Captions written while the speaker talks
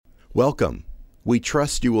Welcome. We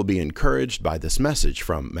trust you will be encouraged by this message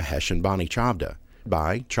from Mahesh and Bonnie Chavda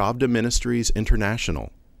by Chavda Ministries International.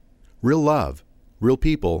 Real love, real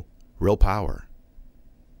people, real power.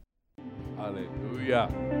 Hallelujah.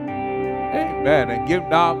 Amen. And give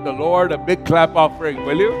now the Lord a big clap offering,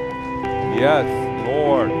 will you? Yes,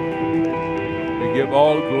 Lord. We give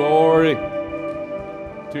all glory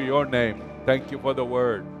to your name. Thank you for the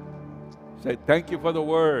word. Say, thank you for the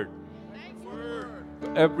word.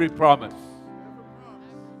 Every promise,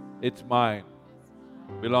 it's mine,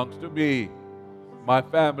 belongs to me, my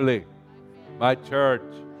family, my church,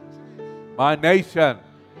 my nation.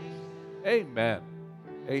 Amen.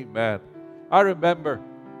 Amen. I remember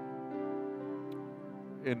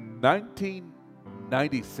in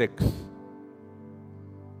 1996,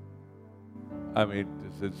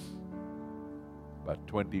 this is about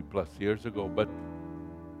 20 plus years ago, but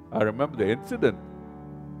I remember the incident.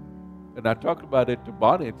 And I talked about it to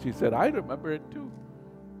Bonnie, and she said, I remember it too.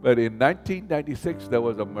 But in 1996, there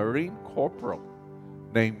was a Marine corporal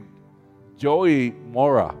named Joey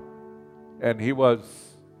Mora, and he was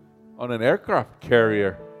on an aircraft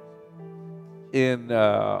carrier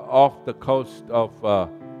off the coast of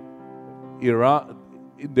Iran,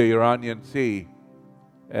 in the Iranian Sea,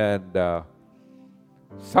 and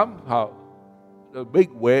somehow a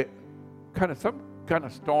big wave, some kind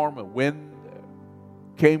of storm, a wind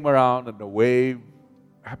came around, and the wave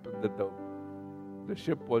happened that the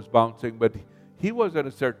ship was bouncing, but he was in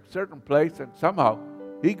a certain place, and somehow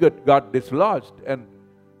he got dislodged, and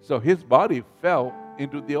so his body fell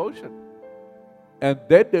into the ocean. And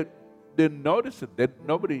they didn't notice it.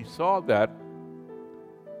 Nobody saw that.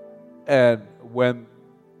 And when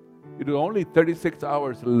it was only 36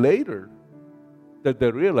 hours later that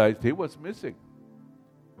they realized he was missing.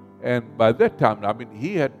 And by that time,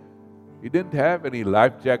 he didn't have any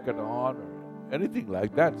life jacket on or anything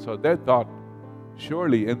like that. So they thought,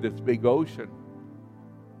 surely in this big ocean,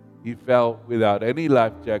 he fell without any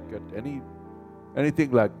life jacket,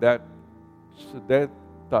 anything like that. So they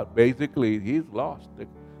thought basically he's lost.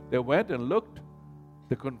 They went and looked.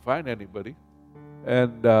 They couldn't find anybody.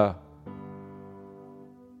 And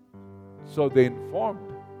so they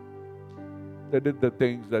informed. They did the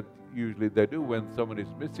things that usually they do when someone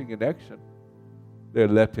is missing in action. They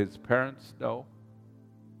let his parents know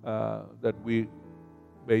that we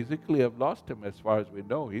basically have lost him. As far as we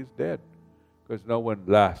know, he's dead. Because no one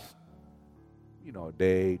lasts, a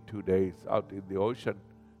day, 2 days out in the ocean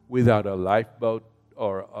without a lifeboat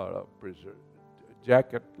or a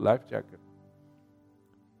life jacket.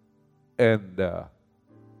 And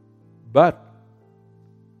but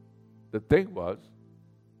the thing was,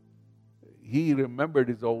 he remembered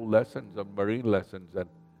his old lessons of marine lessons and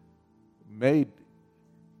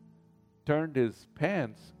turned his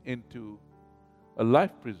pants into a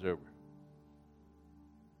life preserver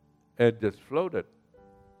and just floated.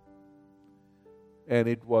 And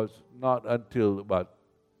it was not until about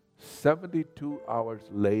 72 hours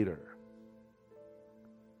later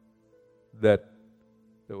that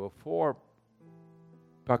there were 4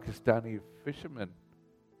 Pakistani fishermen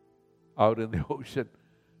out in the ocean,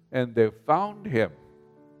 and they found him,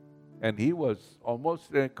 and he was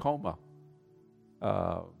almost in a coma.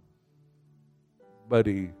 But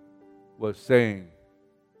he was saying,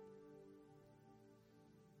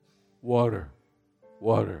 water,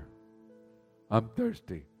 water, I'm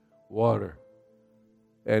thirsty, water.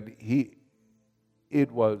 And it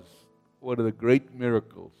was one of the great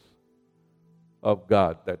miracles of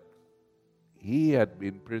God that he had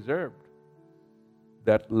been preserved.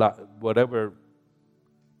 That whatever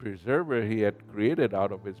preserver he had created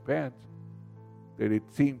out of his pants, that it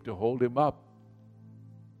seemed to hold him up.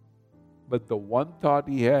 But the one thought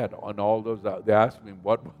he had on all those, they asked him,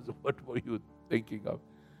 what were you thinking of?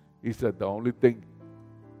 He said the only thing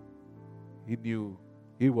he knew,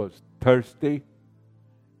 he was thirsty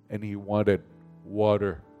and he wanted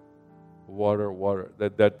water, water, water.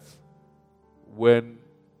 That's when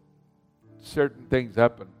certain things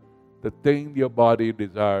happen. The thing your body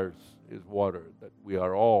desires is water, that we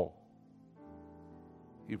are all.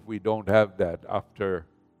 If we don't have that after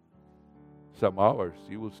some hours,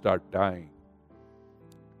 you will start dying.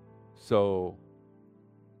 So,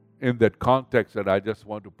 in that context, and I just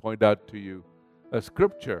want to point out to you a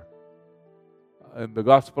scripture in the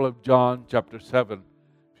Gospel of John, chapter 7.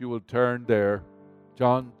 If you will turn there,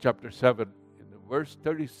 John chapter 7, in the verse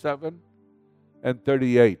 37 and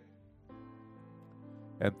 38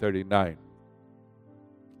 and 39. It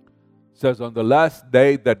says, on the last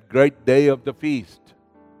day, that great day of the feast,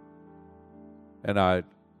 and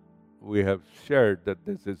we have shared that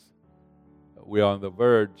we are on the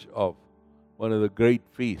verge of one of the great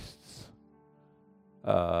feasts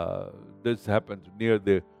This happens near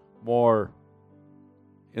the more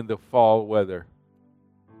in the fall weather,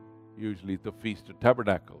 usually the Feast of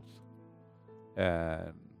Tabernacles.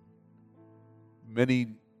 And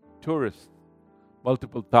many tourists,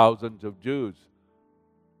 multiple thousands of Jews,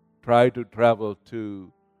 try to travel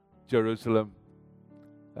to Jerusalem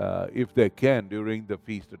if they can during the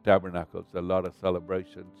Feast of Tabernacles, a lot of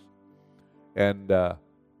celebrations. And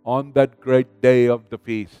on that great day of the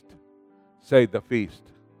feast, say the feast.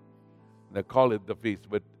 They call it the feast,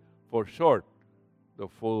 but for short, the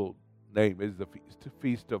full name is the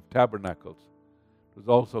Feast of Tabernacles. It was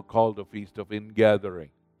also called the Feast of Ingathering,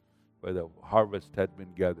 where the harvest had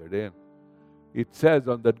been gathered in. It says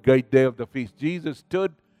on that great day of the feast, Jesus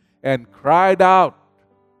stood and cried out.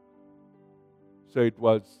 So it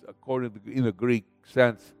was, according to in the Greek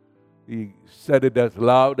sense, he said it as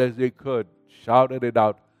loud as he could, shouted it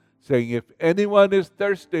out, saying, "If anyone is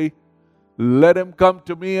thirsty, let him come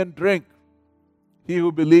to me and drink. He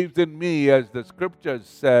who believes in me, as the scriptures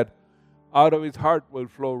said, out of his heart will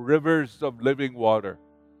flow rivers of living water."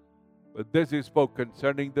 But this he spoke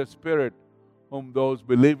concerning the Spirit, whom those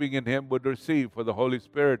believing in him would receive, for the Holy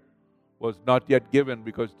Spirit was not yet given,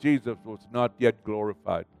 because Jesus was not yet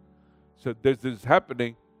glorified. So this is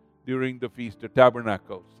happening during the Feast of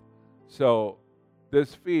Tabernacles. So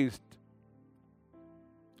this feast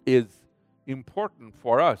is important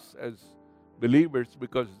for us as believers,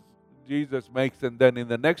 because Jesus makes, and then in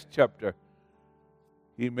the next chapter,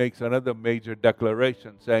 he makes another major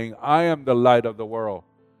declaration saying, "I am the light of the world."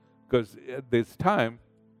 Because at this time,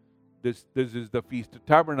 this is the Feast of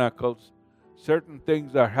Tabernacles. Certain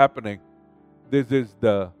things are happening. This is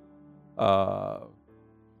the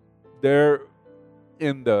there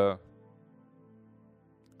in the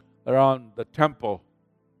around the temple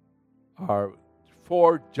are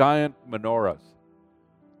 4 giant menorahs,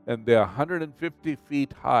 and they're 150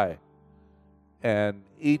 feet high, and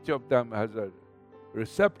each of them has a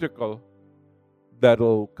receptacle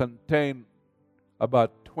that'll contain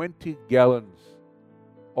about 20 gallons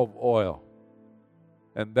of oil.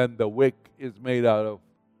 And then the wick is made out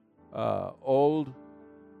of old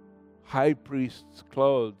high priest's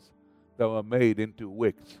clothes that were made into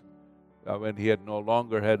wicks. When he had no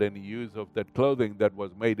longer had any use of that clothing, that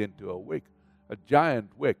was made into a wick, a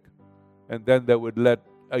giant wick. And then they would let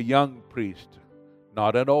a young priest,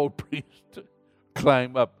 not an old priest,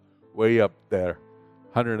 climb up way up there,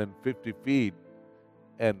 150 feet,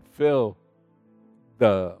 and fill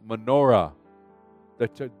the menorah.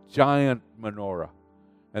 That's a giant menorah.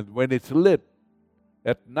 And when it's lit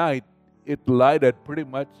at night, it lighted pretty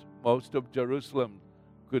much most of Jerusalem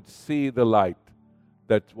could see the light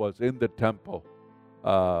that was in the temple.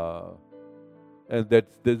 And this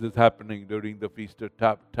is happening during the Feast of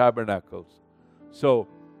Tabernacles. So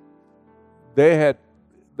they had,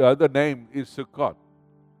 the other name is Sukkot,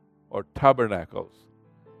 or Tabernacles.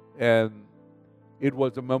 And it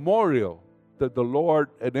was a memorial that the Lord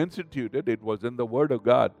had instituted. It was in the Word of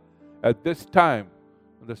God. At this time,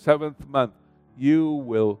 in the 7th month, you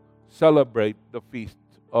will celebrate the Feast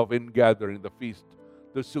of Ingathering, the feast,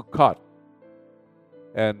 the Sukkot.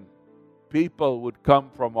 And people would come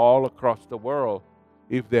from all across the world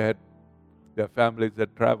if they had their families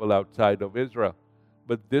that travel outside of Israel.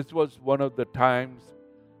 But this was one of the times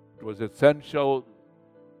it was essential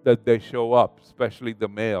that they show up, especially the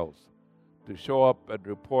males, to show up and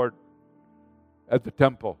report at the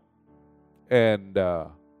temple. And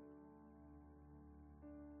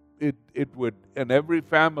it would, and every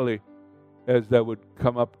family, as they would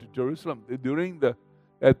come up to Jerusalem during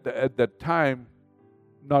at that time,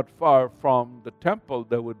 not far from the temple,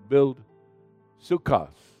 they would build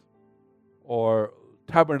sukkahs or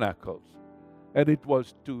tabernacles, and it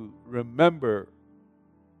was to remember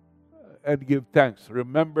and give thanks.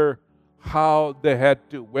 Remember how they had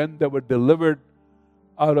to, when they were delivered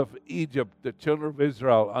out of Egypt, the children of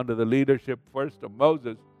Israel, under the leadership first of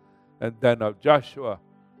Moses and then of Joshua.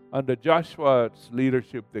 Under Joshua's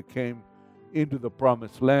leadership, they came into the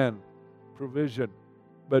promised land, provision.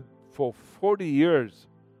 But for 40 years,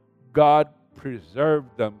 God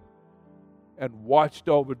preserved them and watched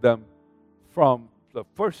over them from the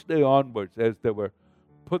first day onwards, as they were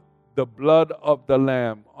put the blood of the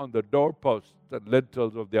lamb on the doorposts and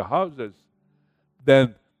lintels of their houses.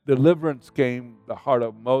 Then deliverance came. The heart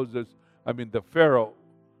of Moses, the Pharaoh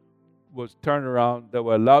was turned around. They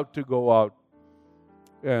were allowed to go out.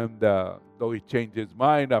 And though he changed his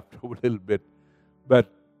mind after a little bit, but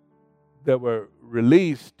they were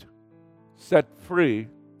released, set free,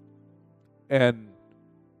 and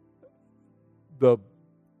the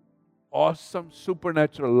awesome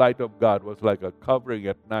supernatural light of God was like a covering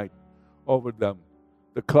at night over them.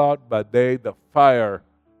 the cloud by day, the fire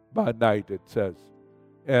by night, it says.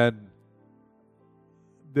 And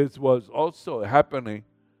this was also happening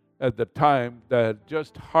at the time that had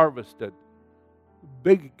just harvested,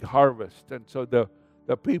 big harvest. And so the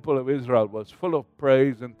people of Israel was full of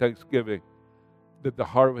praise and thanksgiving that the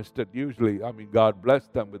harvest had usually, God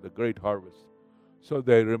blessed them with a great harvest. So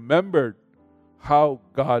they remembered how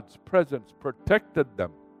God's presence protected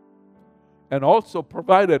them and also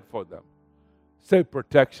provided for them. Say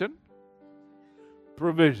protection,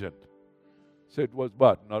 provision. So it was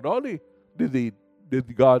what? Not only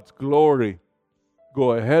did God's glory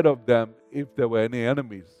go ahead of them if there were any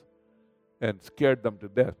enemies and scared them to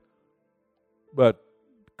death, but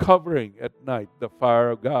covering at night, the fire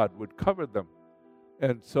of God would cover them.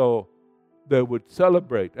 And so they would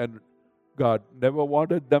celebrate. And God never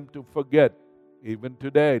wanted them to forget, even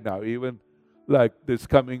today. Now, even like this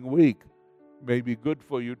coming week, may be good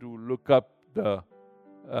for you to look up the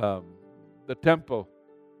temple,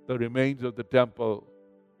 the remains of the temple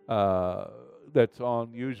that's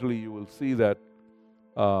on. Usually you will see that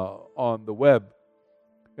on the web,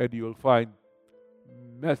 and you will find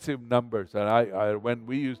massive numbers. And I when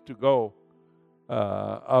we used to go,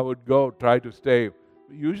 I would go try to stay.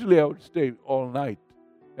 Usually I would stay all night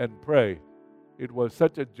and pray. It was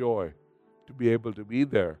such a joy to be able to be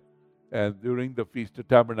there, and during the Feast of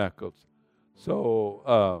Tabernacles.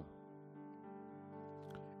 So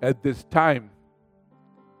at this time,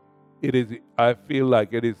 it is. I feel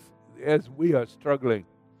like it is, as we are struggling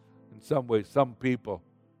in some ways. Some people,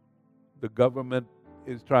 the government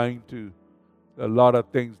is trying to, a lot of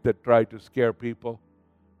things that try to scare people,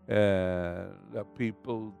 and the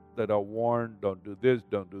people that are warned, don't do this,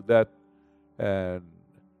 don't do that, and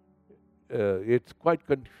it's quite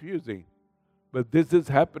confusing. But this is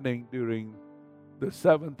happening during the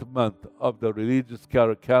 7th month of the religious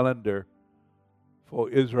calendar for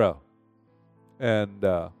Israel. And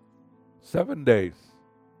 7 days,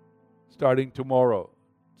 starting tomorrow,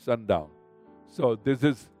 sundown. So this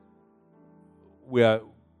is where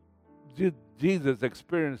Jesus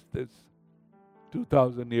experienced this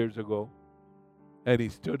 2,000 years ago. And he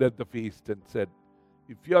stood at the feast and said,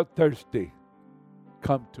 if you're thirsty,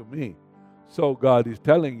 come to me. So God is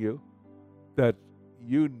telling you that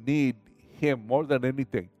you need Him more than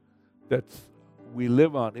anything. That's we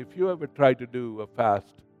live on. If you ever try to do a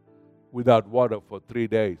fast without water for 3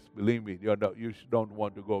 days, believe me, you don't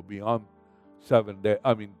want to go beyond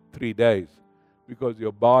 3 days, because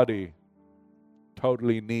your body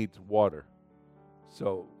totally needs water.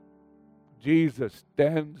 So Jesus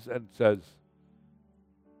stands and says,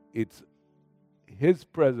 it's His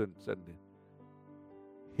presence and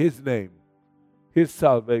His name, His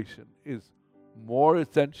salvation is more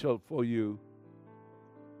essential for you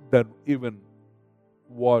than even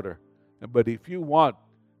water. But if you want,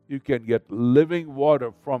 you can get living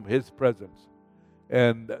water from His presence.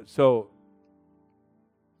 And so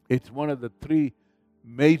it's one of the 3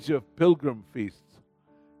 major pilgrim feasts.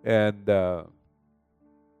 And this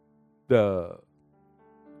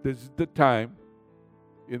is the time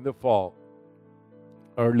in the fall,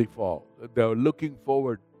 early fall. They're looking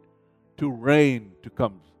forward to rain to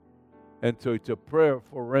come. And so it's a prayer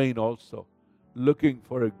for rain also, looking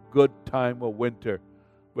for a good time of winter,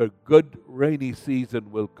 where good rainy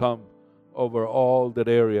season will come over all that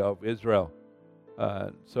area of Israel.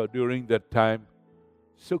 So during that time,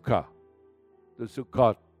 Sukkah, the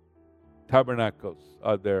Sukkot tabernacles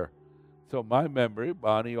are there. So my memory,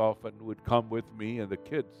 Bonnie often would come with me and the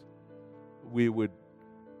kids.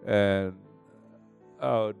 And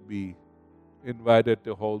I would be invited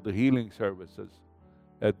to hold the healing services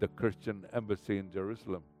at the Christian Embassy in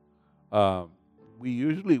Jerusalem. We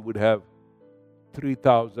usually would have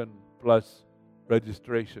 3,000 plus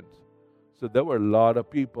registrations. So there were a lot of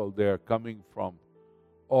people there coming from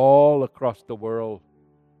all across the world.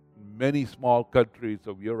 Many small countries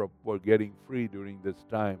of Europe were getting free during this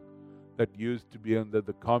time that used to be under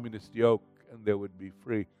the communist yoke, and they would be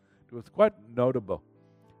free. It was quite notable.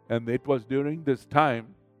 And it was during this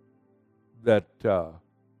time that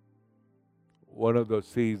one of those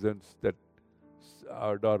seasons that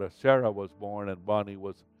our daughter Sarah was born, and Bonnie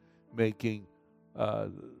was making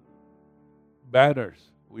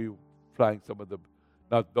banners. We were flying some of the,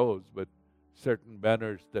 not those, but certain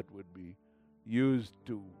banners that would be used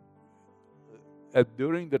to,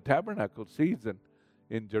 during the tabernacle season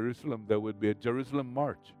in Jerusalem, there would be a Jerusalem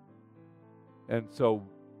march. And so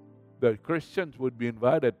the Christians would be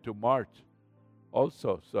invited to march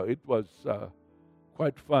also. So it was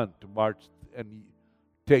quite fun to march and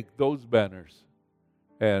take those banners.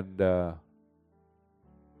 And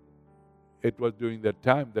it was during that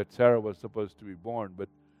time that Sarah was supposed to be born, but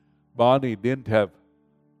Bonnie didn't have,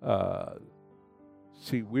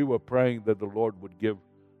 we were praying that the Lord would give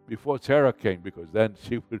before Sarah came, because then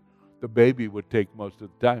the baby would take most of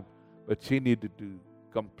the time, but she needed to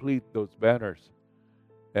complete those banners.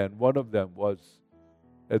 And one of them was,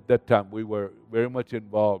 at that time, we were very much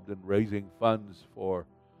involved in raising funds for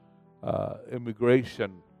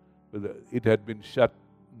immigration. It had been shut.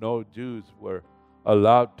 No Jews were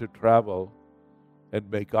allowed to travel and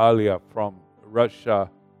make Aliyah from Russia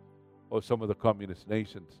or some of the communist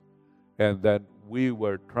nations. And then we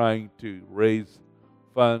were trying to raise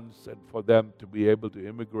funds and for them to be able to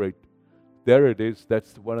immigrate. There it is.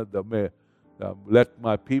 That's one of the Let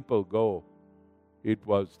My People Go. It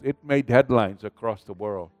made headlines across the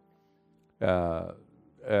world.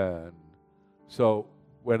 And so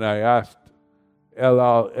when I asked El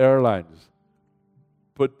Al Airlines,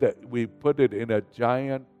 we put it in a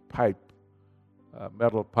giant pipe,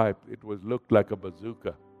 metal pipe. It looked like a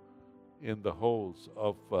bazooka in the holes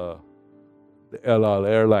of the El Al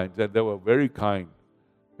Airlines, and they were very kind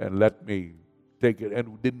and let me take it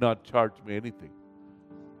and did not charge me anything.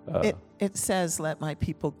 It says "Let my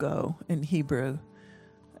people go" in Hebrew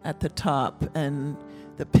at the top, and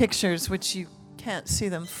the pictures, which you can't see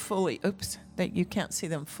them fully. That you can't see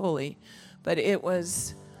them fully, but it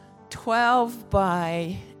was 12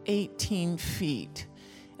 by 18 feet,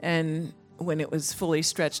 and when it was fully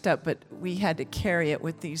stretched up, but we had to carry it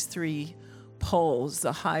with these 3 poles,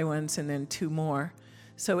 the high ones, and then 2 more.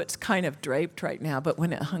 So it's kind of draped right now, but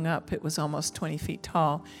when it hung up, it was almost 20 feet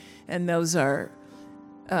tall. And those are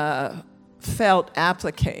felt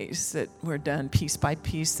appliques that were done piece by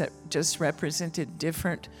piece that just represented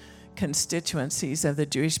different constituencies of the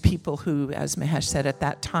Jewish people who, as Mahesh said at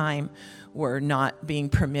that time, were not being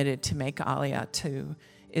permitted to make Aliyah to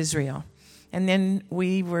Israel. And then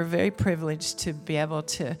we were very privileged to be able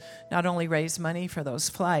to not only raise money for those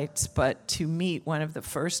flights, but to meet one of the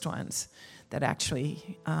first ones that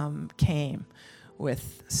actually came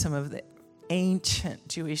with some of the ancient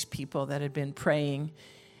Jewish people that had been praying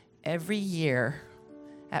every year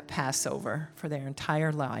at Passover for their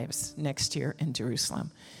entire lives next year in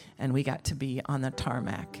Jerusalem. And we got to be on the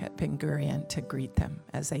tarmac at Ben Gurion to greet them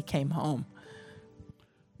as they came home.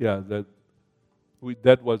 Yeah,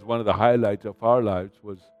 that was one of the highlights of our lives,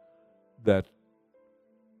 was that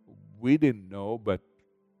we didn't know, but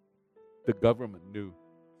the government knew.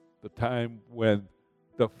 The time when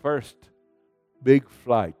the first big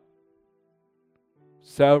flight,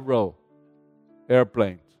 several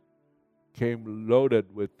airplanes came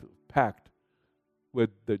packed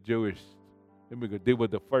with the Jewish immigrants. They were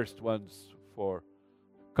the first ones for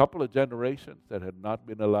a couple of generations that had not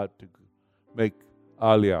been allowed to make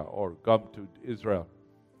Aliyah or come to Israel.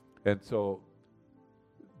 And so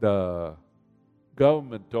the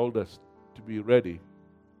government told us to be ready,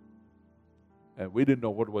 and we didn't know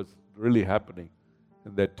what was really happening.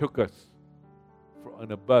 And they took us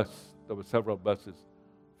on a bus. There were several buses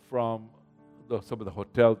from some of the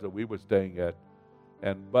hotels that we were staying at,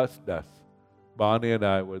 and bused us. Bonnie and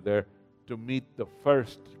I were there to meet the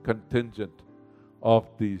first contingent of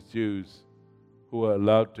these Jews who were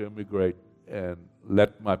allowed to immigrate and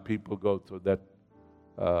let my people go. So that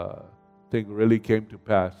thing really came to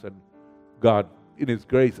pass, and God, in His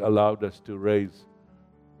grace, allowed us to raise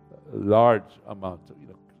large amounts,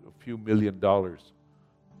 a few $1 million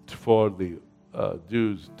for the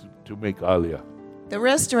Jews to make Aliyah. The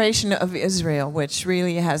restoration of Israel, which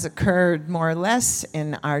really has occurred more or less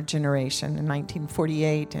in our generation in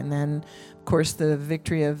 1948, and then, of course, the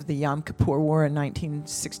victory of the Yom Kippur War in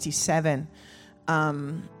 1967,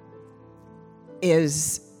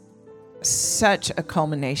 is such a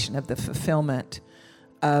culmination of the fulfillment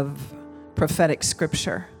of prophetic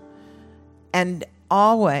scripture. And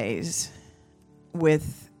always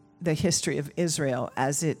with the history of Israel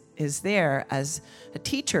as it is there as a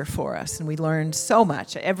teacher for us. And we learned so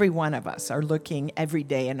much. Every one of us are looking every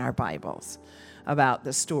day in our Bibles about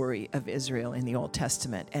the story of Israel in the Old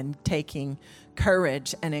Testament and taking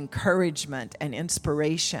courage and encouragement and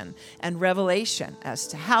inspiration and revelation as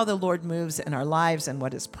to how the Lord moves in our lives and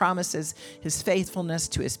what His promises, His faithfulness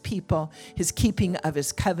to His people, His keeping of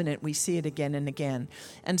His covenant. We see it again and again.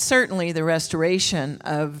 And certainly the restoration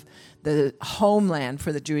of the homeland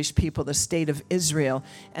for the Jewish people, the state of Israel,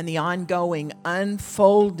 and the ongoing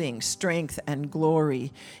unfolding strength and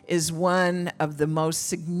glory is one of the most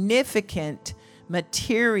significant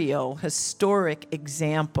material, historic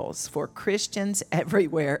examples for Christians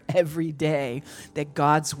everywhere, every day, that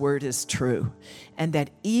God's word is true. And that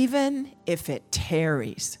even if it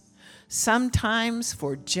tarries, sometimes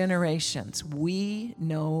for generations. We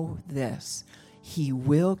know this. He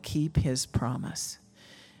will keep his promise.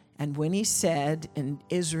 And when he said in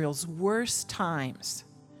Israel's worst times,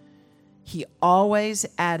 he always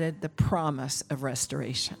added the promise of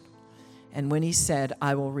restoration. And when he said,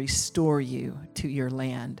 I will restore you to your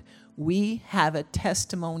land, we have a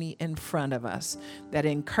testimony in front of us that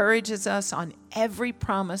encourages us on every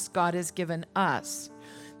promise God has given us.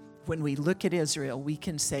 When we look at Israel, we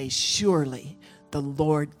can say, surely the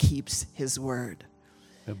Lord keeps his word.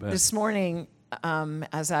 Amen. This morning,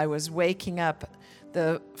 as I was waking up,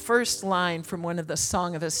 the first line from one of the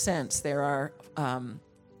Song of Ascents, there are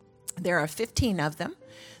 15 of them.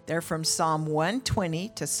 They're from Psalm 120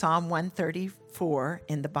 to Psalm 134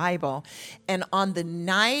 in the Bible. And on the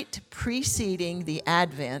night preceding the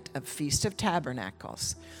advent of Feast of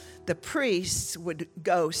Tabernacles, the priests would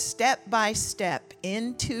go step by step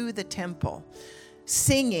into the temple,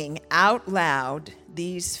 singing out loud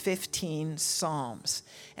these 15 psalms.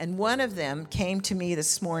 And one of them came to me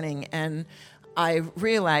this morning, and I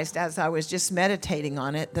realized as I was just meditating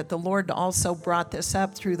on it that the Lord also brought this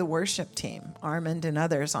up through the worship team, Armand and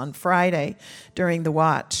others, on Friday during the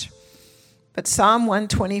watch. But Psalm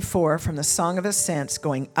 124 from the Song of Ascents,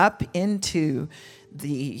 going up into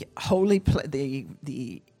the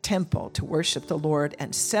the temple to worship the Lord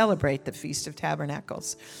and celebrate the Feast of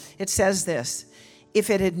Tabernacles. It says this, if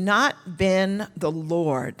it had not been the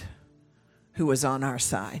Lord who was on our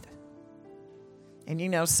side. And you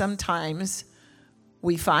know, sometimes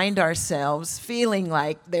we find ourselves feeling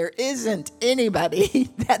like there isn't anybody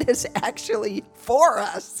that is actually for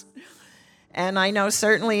us. And I know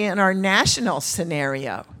certainly in our national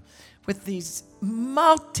scenario, with these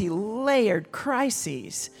multi-layered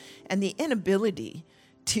crises and the inability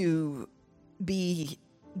to be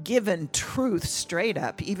given truth straight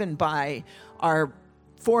up, even by our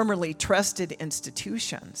formerly trusted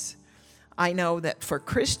institutions. I know that for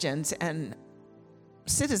Christians and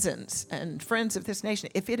citizens and friends of this nation,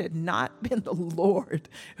 if it had not been the Lord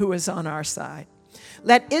who was on our side.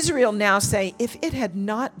 Let Israel now say, if it had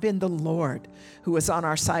not been the Lord who was on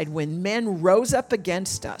our side when men rose up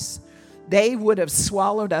against us, they would have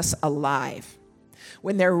swallowed us alive.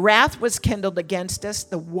 When their wrath was kindled against us,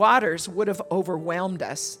 the waters would have overwhelmed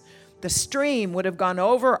us. The stream would have gone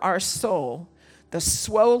over our soul, the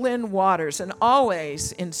swollen waters. And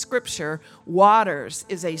always in Scripture, waters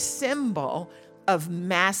is a symbol of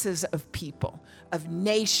masses of people, of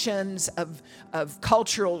nations, of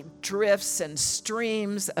cultural drifts and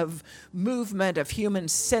streams, of movement of human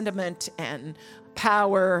sentiment and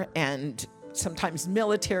power and sometimes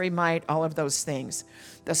military might, all of those things.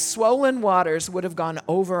 The swollen waters would have gone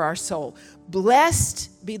over our soul.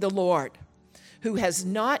 Blessed be the Lord, who has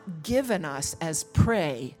not given us as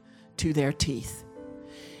prey to their teeth.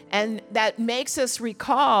 And that makes us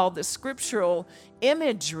recall the scriptural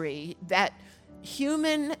imagery that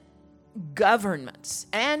human governments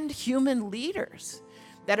and human leaders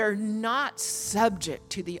that are not subject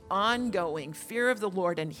to the ongoing fear of the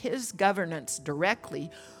Lord and his governance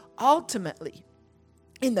directly, ultimately,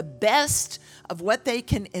 in the best of what they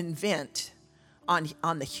can invent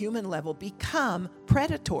on the human level, become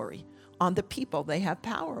predatory on the people they have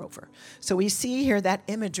power over. So we see here that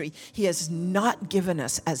imagery. He has not given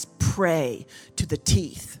us as prey to the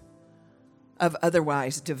teeth of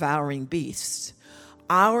otherwise devouring beasts.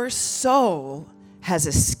 Our soul has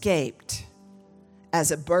escaped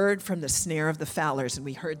as a bird from the snare of the fowlers. And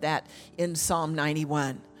we heard that in Psalm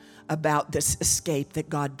 91 about this escape that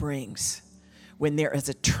God brings. When there is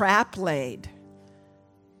a trap laid,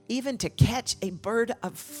 even to catch a bird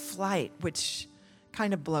of flight, which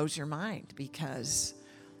kind of blows your mind because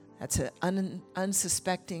that's an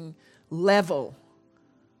unsuspecting level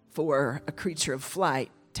for a creature of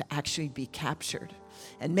flight to actually be captured.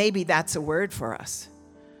 And maybe that's a word for us.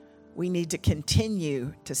 We need to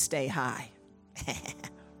continue to stay high.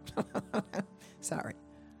 Sorry.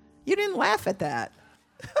 You didn't laugh at that.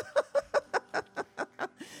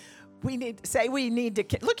 We need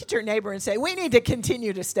to look at your neighbor and say, we need to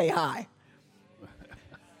continue to stay high.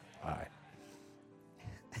 Hi.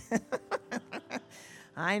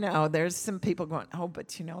 I know there's some people going, oh,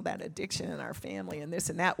 but you know that addiction in our family and this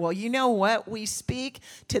and that. Well, you know what? We speak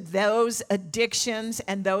to those addictions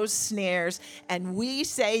and those snares, and we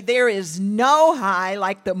say there is no high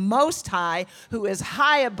like the Most High, who is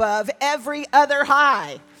high above every other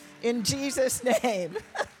high. In Jesus' name.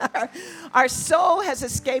 Our soul has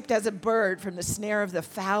escaped as a bird from the snare of the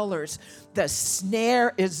fowlers. The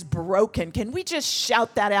snare is broken. Can we just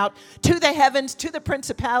shout that out to the heavens, to the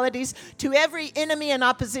principalities, to every enemy and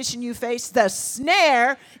opposition you face? The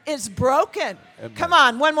snare is broken. Amen. Come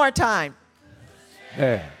on, one more time.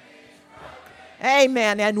 Yeah.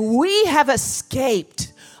 Amen. And we have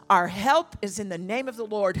escaped. Our help is in the name of the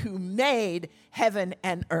Lord who made heaven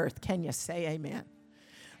and earth. Can you say amen?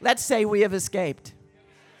 Let's say we have escaped.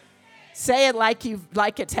 Say it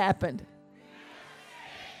like it's happened.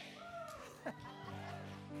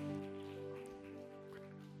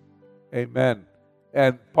 Amen.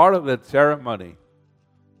 And part of that ceremony,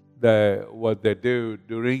 what they do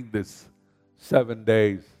during this 7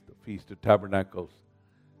 days, the Feast of Tabernacles,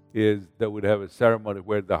 is they would have a ceremony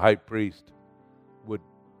where the high priest would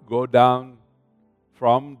go down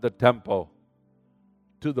from the temple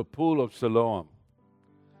to the pool of Siloam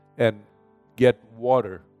and get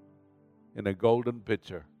water in a golden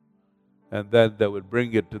pitcher. And then they would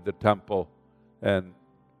bring it to the temple and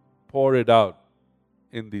pour it out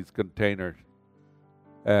in these containers.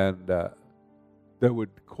 And they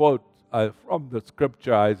would quote from the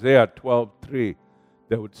scripture, Isaiah 12:3.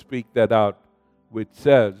 They would speak that out, which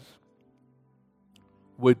says,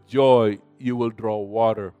 "With joy you will draw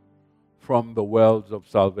water from the wells of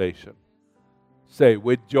salvation." Say,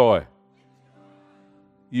 with joy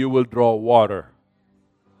you will draw water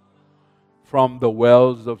from the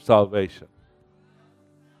wells of salvation.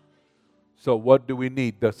 So what do we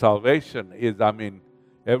need? The salvation is,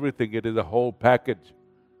 everything. It is a whole package.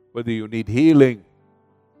 Whether you need healing,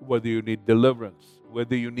 whether you need deliverance,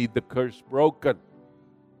 whether you need the curse broken,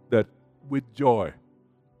 that with joy,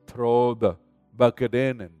 throw the bucket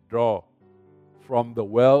in and draw from the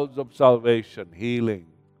wells of salvation, healing,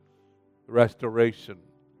 restoration,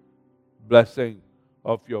 blessing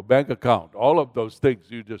of your bank account. All of those things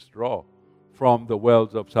you just draw from the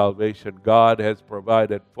wells of salvation God has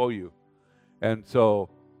provided for you. And so,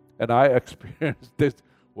 and I experienced this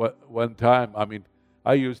one time.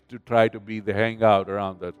 I used to try to be the hangout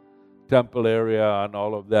around the temple area and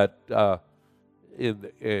all of that in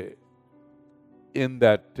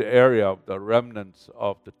that area of the remnants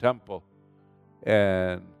of the temple.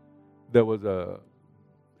 And there was a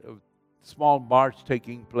small march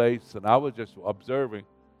taking place, and I was just observing.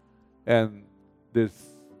 And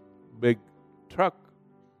this big truck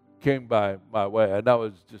came by my way, and I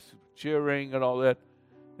was just cheering and all that.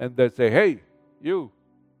 And they say, "Hey, you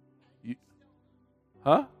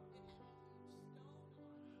huh?"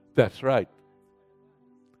 That's right.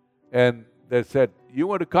 And they said, "You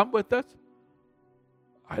want to come with us?"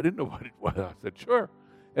 I didn't know what it was. I said, "Sure."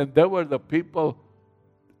 And there were the people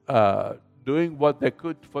doing what they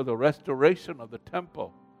could for the restoration of the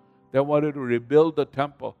temple. They wanted to rebuild the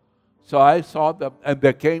temple. So I saw them, and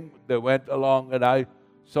they went along, and I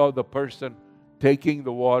saw the person taking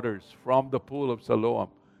the waters from the pool of Siloam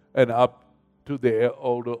and up to the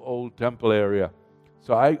old temple area.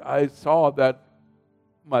 So I saw that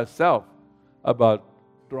myself, about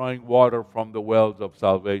drawing water from the wells of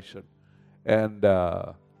salvation. And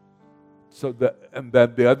and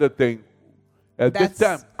then the other thing, at this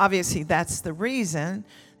time, obviously that's the reason.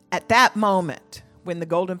 At that moment, when the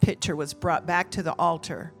golden pitcher was brought back to the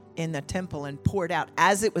altar in the temple and poured out,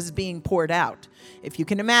 as it was being poured out, if you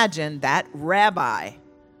can imagine, that rabbi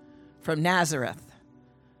from Nazareth,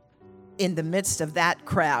 in the midst of that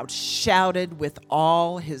crowd, shouted with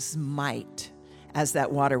all his might as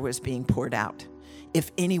that water was being poured out,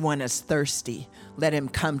 "If anyone is thirsty, let him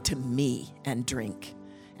come to me and drink.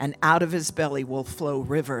 And out of his belly will flow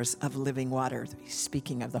rivers of living water."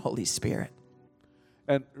 Speaking of the Holy Spirit.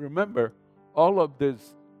 And remember, all of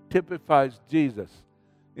this typifies Jesus.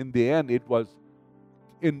 In the end, it was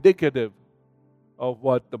indicative of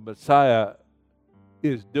what the Messiah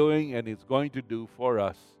is doing and is going to do for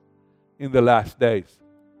us in the last days.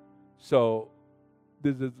 So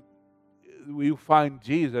we find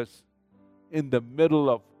Jesus in the middle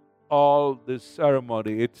of all this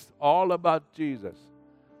ceremony. It's all about Jesus.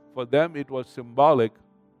 For them, it was symbolic,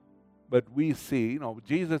 but we see,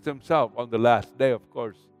 Jesus himself on the last day, of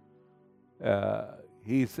course,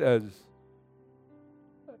 he says,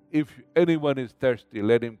 "If anyone is thirsty,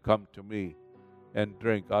 let him come to me and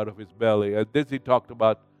drink out of his belly." And this he talked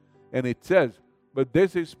about, and it says, "But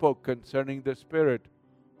this he spoke concerning the Spirit,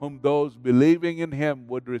 whom those believing in him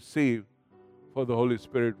would receive, for the Holy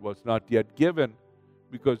Spirit was not yet given,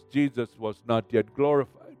 because Jesus was not yet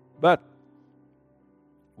glorified." But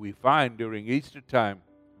we find during Easter time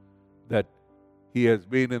that he has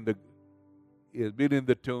been in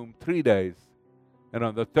the tomb 3 days, And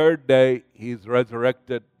on the third day, he's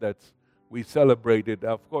resurrected. We celebrate it,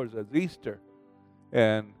 of course, as Easter.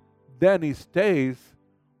 And then he stays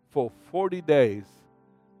for 40 days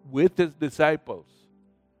with his disciples.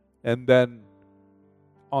 And then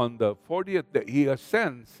on the 40th day, he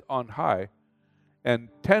ascends on high. And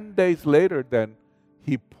 10 days later, then,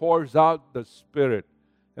 he pours out the Spirit.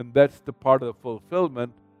 And that's the part of the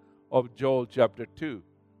fulfillment of Joel chapter 2.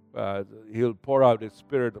 He'll pour out his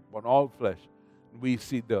Spirit upon all flesh. We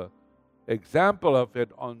see the example of it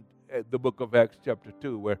on the book of Acts chapter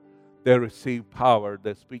 2, where they receive power,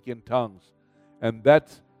 they speak in tongues. And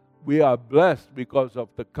we are blessed because of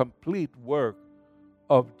the complete work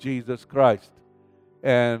of Jesus Christ.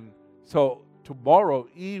 And so tomorrow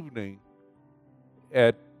evening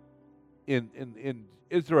in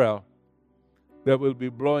Israel, they will be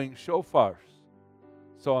blowing shofars.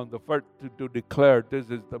 So on the first, to declare this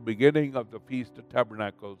is the beginning of the Feast of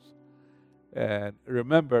Tabernacles. And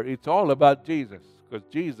remember, it's all about Jesus, because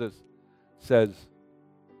Jesus says,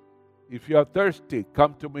 if you are thirsty,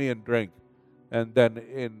 come to me and drink. And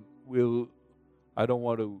then I don't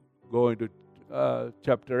want to go into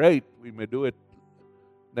chapter 8. We may do it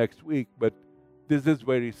next week, but this is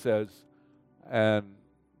where he says, and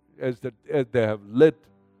as they have lit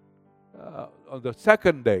on the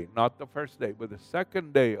second day, not the first day, but the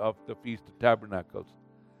second day of the Feast of Tabernacles,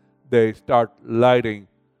 they start lighting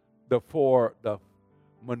the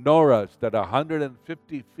menorahs that are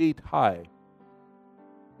 150 feet high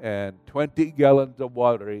and 20 gallons of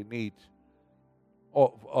water in each.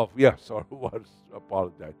 Apologize.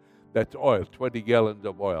 That's oil, 20 gallons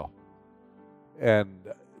of oil. And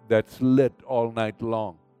that's lit all night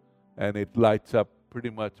long. And it lights up pretty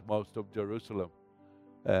much most of Jerusalem.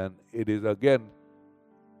 And it is again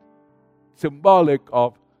symbolic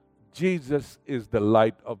of Jesus is the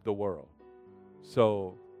light of the world.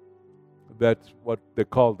 So that's what they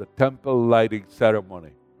call the temple lighting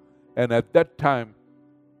ceremony. And at that time,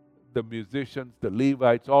 the musicians, the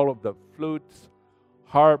Levites, all of the flutes,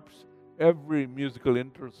 harps, every musical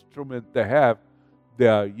instrument they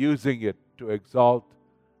are using it to exalt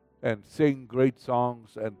and sing great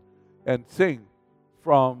songs and sing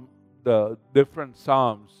from the different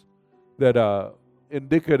psalms that are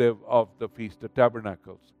indicative of the Feast of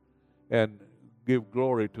Tabernacles and give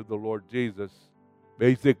glory to the Lord Jesus.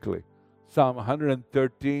 Basically, Psalm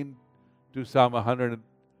 113 to Psalm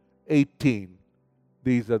 118,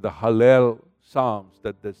 these are the Hallel psalms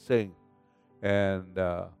that they sing. And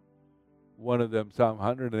one of them, Psalm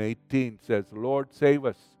 118, says, Lord, save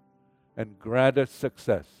us and grant us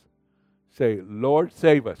success. Say, Lord,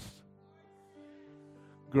 save us.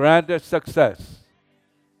 Grant us success.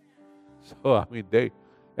 So,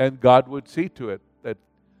 and God would see to it that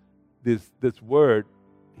this word,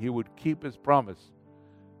 He would keep His promise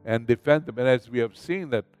and defend them. And as we have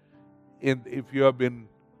seen that, if you have been,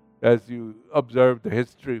 as you observe the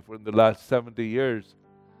history from the last 70 years,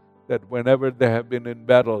 that whenever they have been in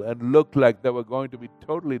battle and looked like they were going to be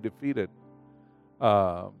totally defeated,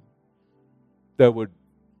 they would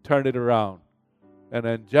turn it around. And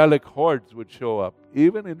angelic hordes would show up,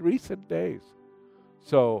 even in recent days.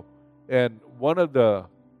 So, and one of the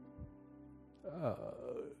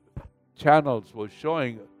channels was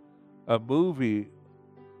showing a movie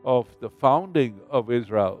of the founding of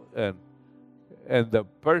Israel, and the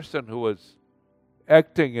person who was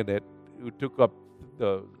acting in it, who took up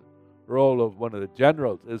the role of one of the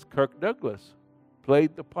generals, is Kirk Douglas,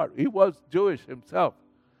 played the part. He was Jewish himself.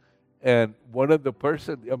 And one of the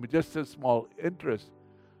persons, just a small interest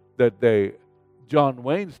that John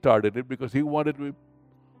Wayne started it because he wanted to be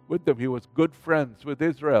with them. He was good friends with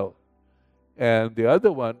Israel. And the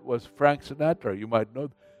other one was Frank Sinatra, you might know.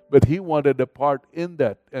 But he wanted a part in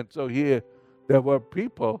that. And so there were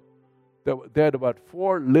people, they had about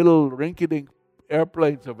 4 little rinky-dink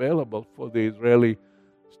airplanes available for the Israelis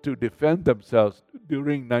to defend themselves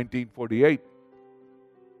during 1948.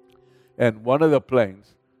 And one of the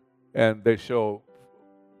planes, and they show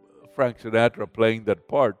Frank Sinatra playing that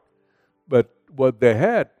part. But what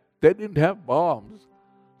they didn't have bombs.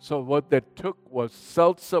 So what they took was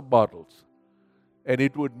seltzer bottles. And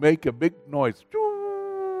it would make a big noise.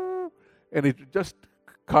 And it was just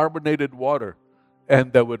carbonated water.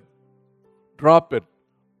 And they would drop it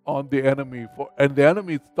on the enemy. And the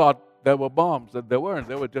enemy thought they were bombs, and they weren't.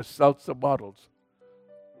 They were just seltzer bottles.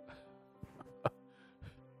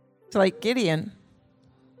 It's like Gideon.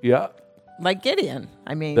 Yeah. Like Gideon.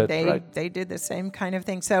 They did the same kind of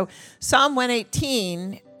thing. So Psalm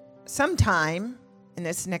 118, sometime in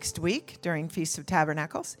this next week during Feast of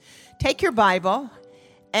Tabernacles, take your Bible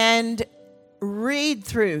and read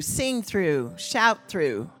through, sing through, shout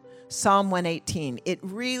through Psalm 118. It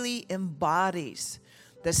really embodies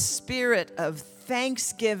the spirit of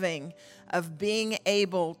thanksgiving, of being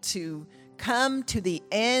able to come to the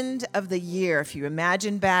end of the year. If you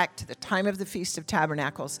imagine back to the time of the Feast of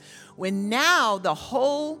Tabernacles, when now the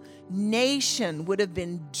whole nation would have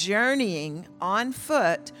been journeying on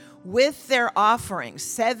foot with their offerings,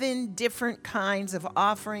 7 different kinds of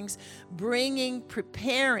offerings,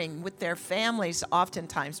 preparing with their families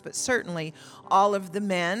oftentimes, but certainly all of the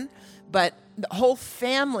men. But the whole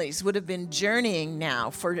families would have been journeying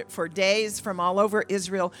now for days from all over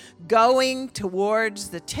Israel, going towards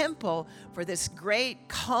the temple for this great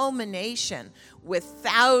culmination with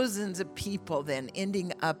thousands of people then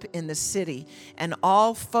ending up in the city, and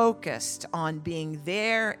all focused on being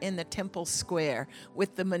there in the temple square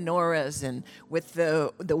with the menorahs and with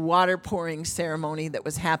the water pouring ceremony that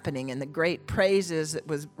was happening and the great praises that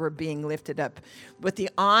were being lifted up, with the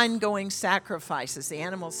ongoing sacrifices, the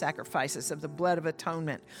animal sacrifices of the blood of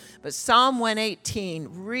atonement. But Psalm 118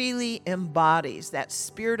 really embodies that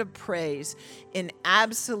spirit of praise in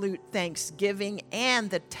absolute thanksgiving and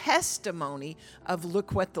the testimony of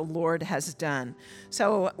look what the Lord has done.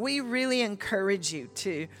 So we really encourage you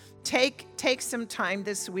to take some time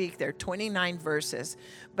this week. There are 29 verses,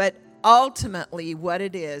 but ultimately what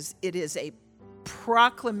it is a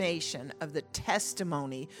proclamation of the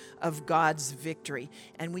testimony of God's victory.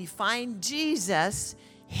 And we find Jesus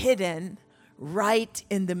hidden right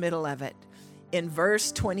in the middle of it. In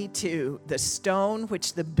verse 22, the stone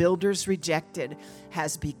which the builders rejected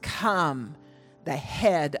has become the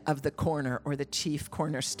head of the corner, or the chief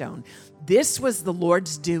cornerstone. This was the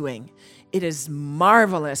Lord's doing. It is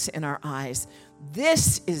marvelous in our eyes.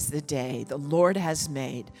 This is the day the Lord has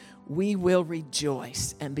made. We will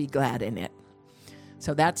rejoice and be glad in it.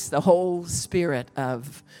 So that's the whole spirit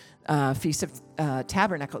of Feast of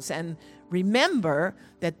Tabernacles. And remember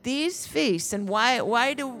that these feasts, and why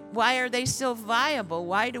are they still viable?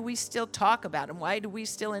 Why do we still talk about them? Why do we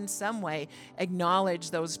still in some way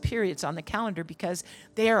acknowledge those periods on the calendar? Because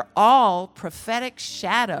they are all prophetic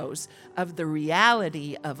shadows of the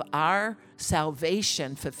reality of our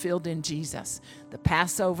salvation fulfilled in Jesus. The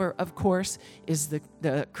Passover, of course, is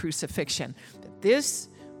the crucifixion. But this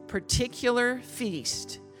particular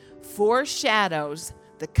feast foreshadows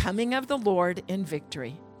the coming of the Lord in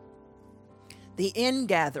victory, the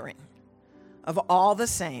ingathering of all the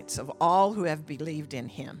saints, of all who have believed in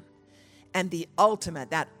him, and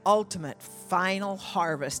that ultimate final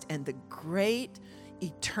harvest and the great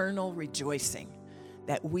eternal rejoicing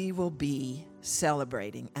that we will be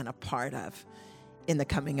celebrating and a part of in the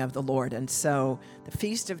coming of the Lord. And so the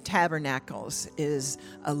Feast of Tabernacles is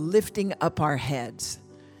a lifting up our heads,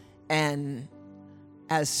 and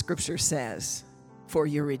as Scripture says, for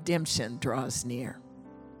your redemption draws near.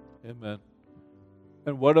 Amen.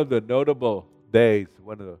 And one of the notable days,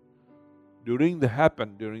 during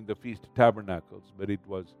the Feast of Tabernacles, but it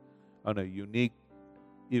was on a unique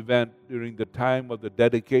event during the time of the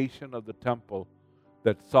dedication of the temple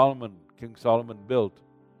that King Solomon built.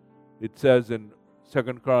 It says in 2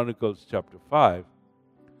 Chronicles chapter 5,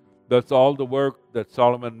 thus all the work that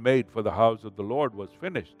Solomon made for the house of the Lord was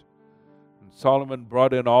finished. And Solomon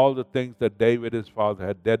brought in all the things that David his father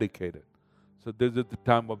had dedicated. So this is the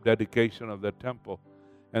time of dedication of the temple.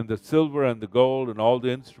 And the silver and the gold and all the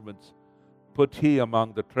instruments put he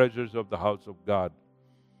among the treasures of the house of God.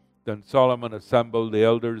 Then Solomon assembled the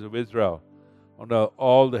elders of Israel, and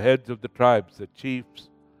all the heads of the tribes, the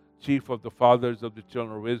chief of the fathers of the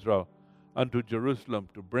children of Israel, unto Jerusalem,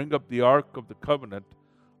 to bring up the ark of the covenant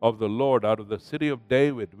of the Lord out of the city of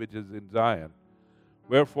David, which is in Zion.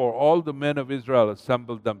 Wherefore all the men of Israel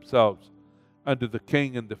assembled themselves unto the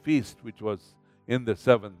king in the feast, which was in the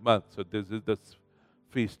 7th month. So this is the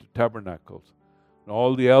Feast of Tabernacles. And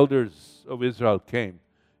all the elders of Israel came,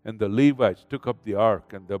 and the Levites took up the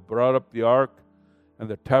ark, and they brought up the ark and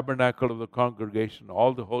the tabernacle of the congregation,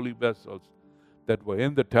 all the holy vessels that were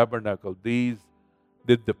in the tabernacle. These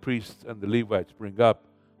did the priests and the Levites bring up.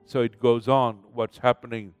 So it goes on what's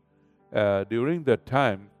happening during that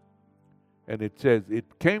time. And it says,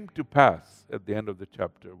 it came to pass at the end of the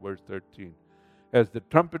chapter, verse 13, as the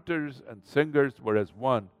trumpeters and singers were as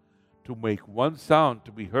one, to make one sound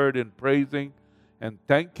to be heard in praising and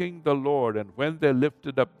thanking the Lord. And when they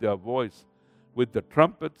lifted up their voice with the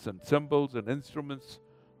trumpets and cymbals and instruments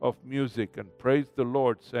of music, and praised the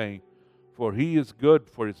Lord, saying, for he is good,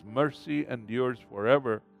 for his mercy endures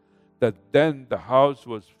forever, that then the house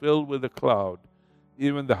was filled with a cloud,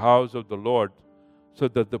 even the house of the Lord, so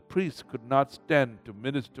that the priests could not stand to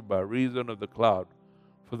minister by reason of the cloud,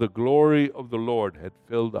 for the glory of the Lord had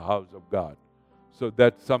filled the house of God. So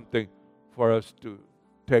that's something for us to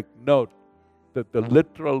take note that the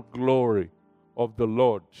literal glory of the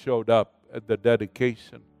Lord showed up at the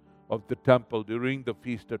dedication of the temple during the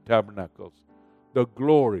Feast of Tabernacles. The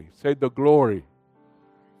glory, say the glory,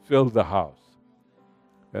 filled the house.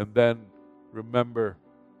 And then remember,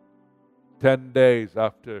 10 days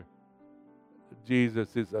after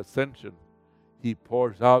Jesus' ascension, He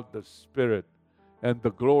pours out the Spirit, and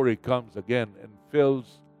the glory comes again and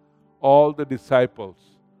fills all the disciples.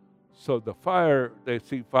 So the fire, they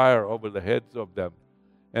see fire over the heads of them,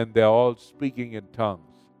 and they're all speaking in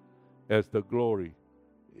tongues as the glory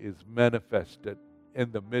is manifested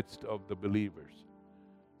in the midst of the believers.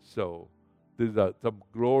 So these are some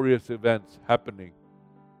glorious events happening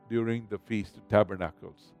during the Feast of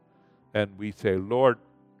Tabernacles. And we say, Lord,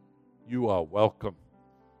 you are welcome.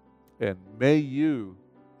 And may you,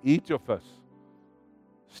 each of us,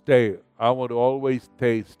 I want to always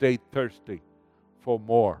stay thirsty for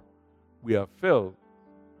more. We are filled,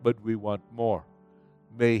 but we want more.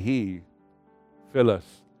 May He fill us.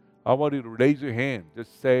 I want you to raise your hand.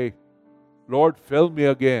 Just say, Lord, fill me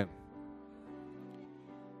again.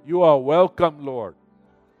 You are welcome, Lord.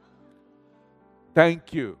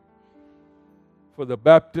 Thank you for the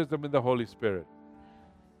baptism in the Holy Spirit.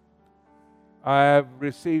 I have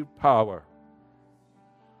received power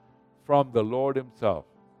from the Lord Himself.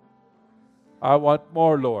 I want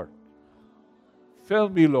more, Lord. Fill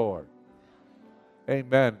me, Lord.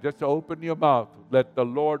 Amen. Just open your mouth. Let the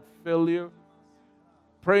Lord fill you.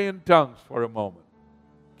 Pray in tongues for a moment.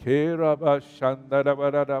 And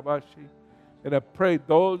I pray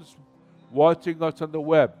those watching us on the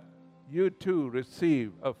web, you too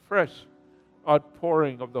receive a fresh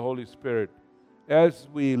outpouring of the Holy Spirit as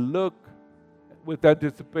we look with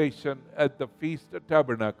anticipation at the Feast of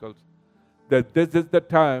Tabernacles, that this is the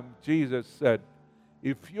time Jesus said,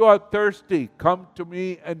 if you are thirsty, come to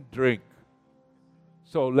me and drink.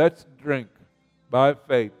 So let's drink by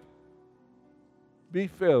faith. Be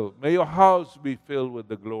filled. May your house be filled with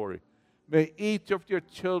the glory. May each of your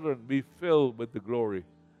children be filled with the glory.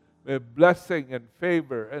 May blessing and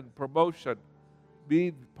favor and promotion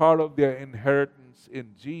be part of their inheritance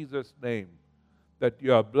in Jesus' name. That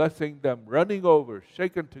you are blessing them, running over,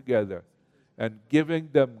 shaken together, and giving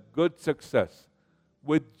them good success.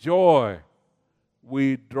 With joy,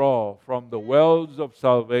 we draw from the wells of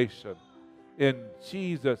salvation. In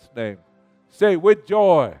Jesus' name. Say, with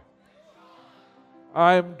joy,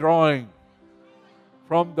 I am drawing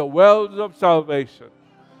from the wells of salvation.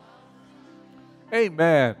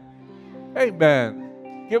 Amen.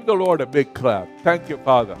 Amen. Give the Lord a big clap. Thank you,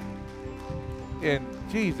 Father. In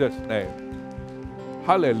Jesus' name.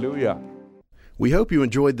 Hallelujah. We hope you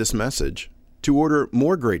enjoyed this message. To order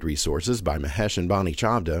more great resources by Mahesh and Bonnie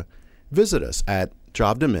Chavda, visit us at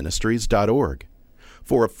chavdaministries.org.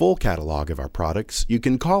 For a full catalog of our products, you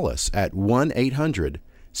can call us at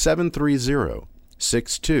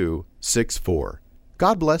 1-800-730-6264.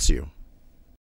 God bless you.